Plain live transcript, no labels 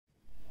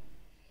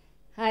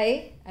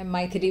Hi, I'm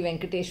Maithili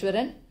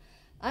Venkateshwaran.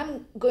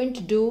 I'm going to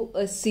do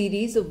a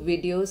series of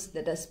videos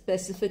that are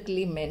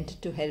specifically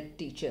meant to help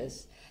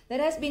teachers.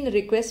 There has been a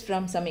request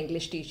from some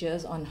English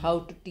teachers on how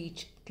to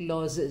teach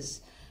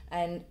clauses,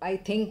 and I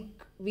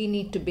think we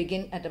need to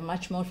begin at a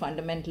much more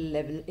fundamental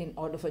level in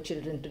order for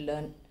children to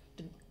learn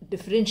to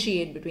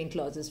differentiate between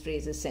clauses,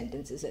 phrases,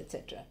 sentences,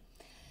 etc.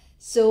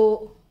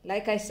 So,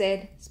 like I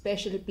said,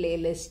 special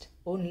playlist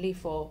only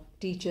for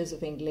teachers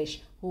of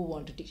English who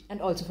want to teach,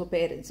 and also for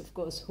parents, of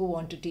course, who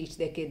want to teach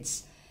their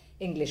kids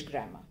English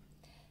grammar.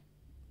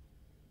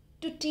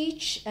 To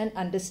teach and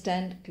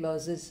understand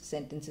clauses,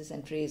 sentences,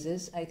 and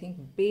phrases, I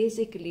think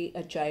basically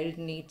a child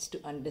needs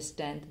to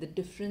understand the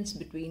difference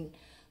between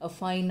a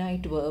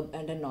finite verb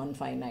and a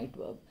non-finite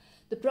verb.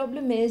 The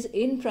problem is,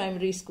 in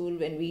primary school,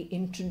 when we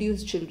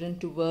introduce children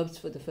to verbs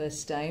for the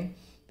first time,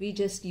 we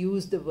just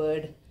use the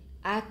word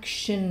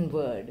action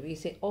word. We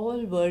say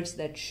all words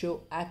that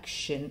show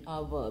action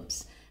are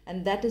verbs,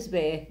 and that is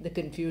where the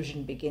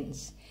confusion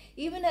begins.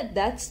 Even at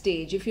that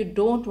stage, if you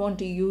don't want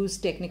to use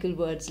technical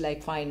words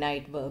like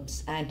finite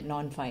verbs and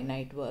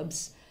non-finite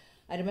verbs,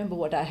 I remember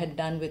what I had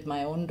done with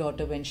my own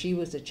daughter when she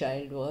was a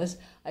child was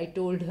I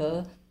told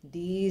her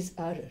these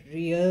are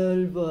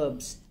real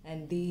verbs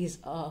and these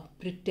are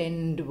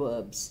pretend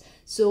verbs.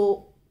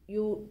 So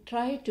you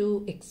try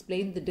to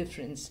explain the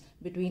difference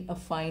between a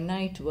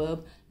finite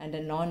verb and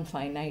a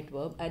non-finite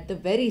verb at the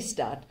very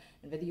start.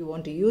 And whether you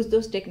want to use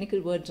those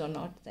technical words or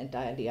not, it's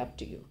entirely up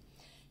to you.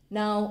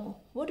 Now,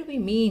 what do we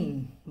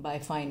mean by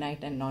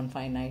finite and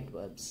non-finite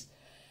verbs?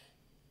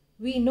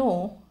 We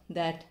know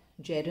that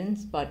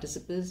gerunds,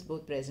 participles,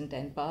 both present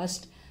and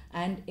past,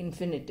 and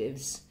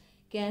infinitives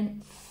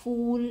can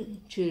fool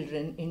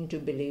children into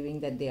believing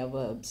that they are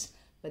verbs,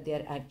 but they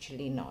are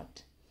actually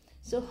not.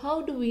 So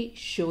how do we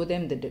show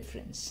them the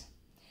difference?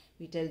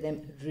 We tell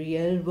them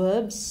real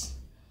verbs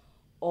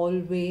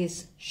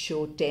always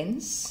show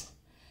tense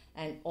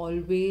and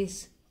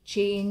always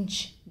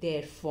change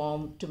their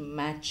form to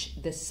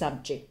match the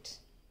subject.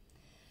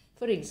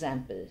 For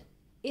example,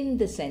 in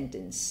the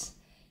sentence,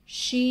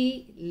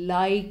 she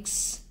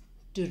likes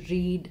to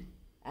read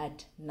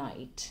at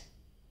night.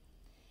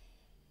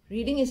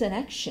 Reading is an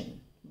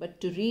action, but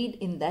to read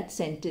in that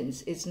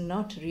sentence is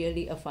not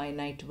really a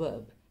finite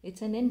verb.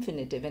 It's an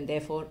infinitive and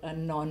therefore a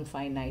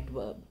non-finite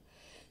verb.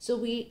 So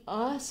we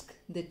ask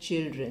the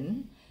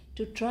children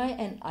to try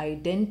and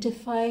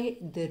identify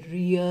the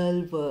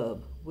real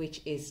verb,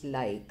 which is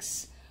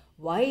likes.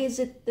 Why is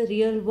it the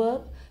real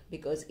verb?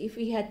 Because if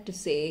we had to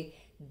say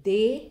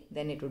they,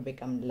 then it would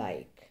become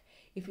like.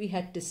 If we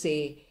had to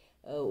say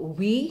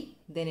we,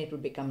 then it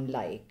would become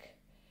like.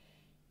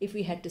 If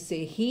we had to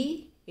say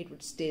he, it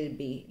would still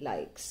be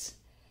likes.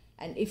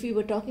 And if we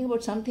were talking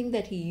about something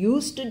that he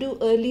used to do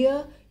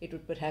earlier, it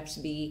would perhaps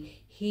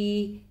be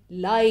he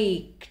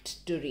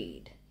liked to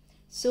read.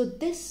 So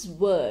this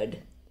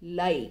word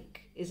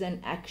like is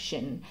an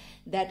action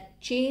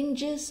that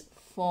changes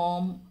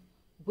form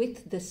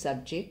with the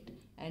subject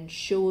and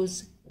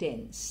shows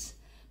tense.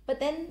 But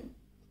then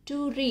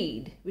to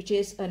read, which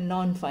is a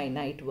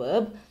non-finite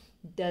verb,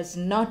 does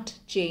not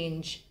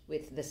change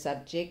with the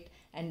subject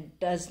and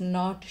does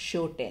not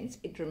show tense.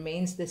 It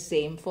remains the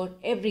same for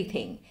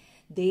everything.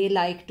 They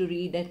like to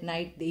read at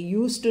night. They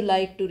used to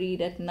like to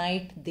read at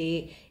night.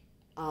 They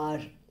are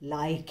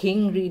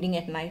liking reading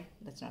at night.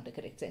 That's not a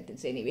correct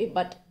sentence anyway,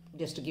 but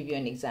just to give you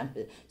an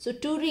example. So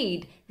to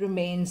read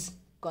remains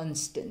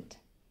constant.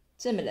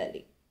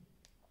 Similarly,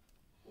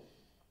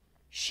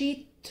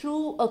 she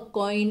threw a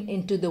coin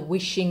into the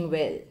wishing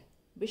well.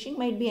 Wishing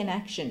might be an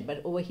action,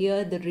 but over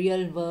here the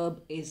real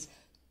verb is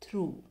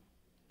threw.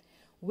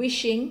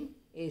 Wishing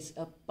is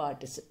a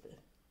participle.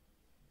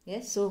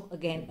 Yes, so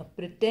again, a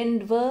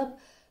pretend verb,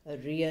 a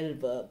real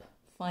verb,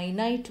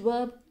 finite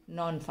verb,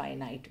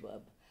 non-finite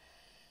verb.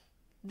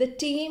 The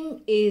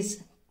team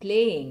is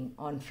playing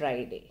on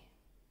Friday.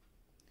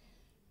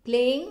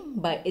 Playing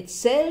by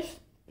itself,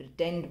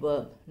 pretend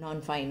verb,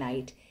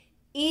 non-finite.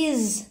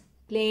 Is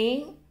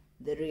playing,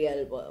 the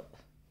real verb.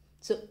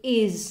 So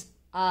is,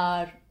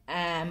 are,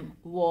 am,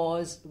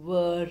 was,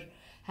 were,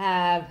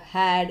 have,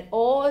 had,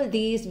 all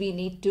these we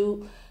need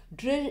to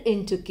drill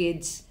into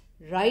kids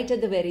right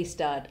at the very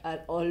start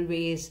are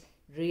always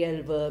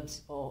real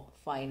verbs or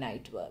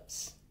finite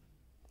verbs.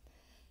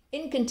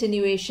 In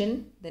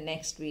continuation, the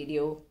next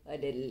video a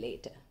little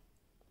later.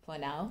 For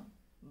now,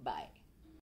 bye.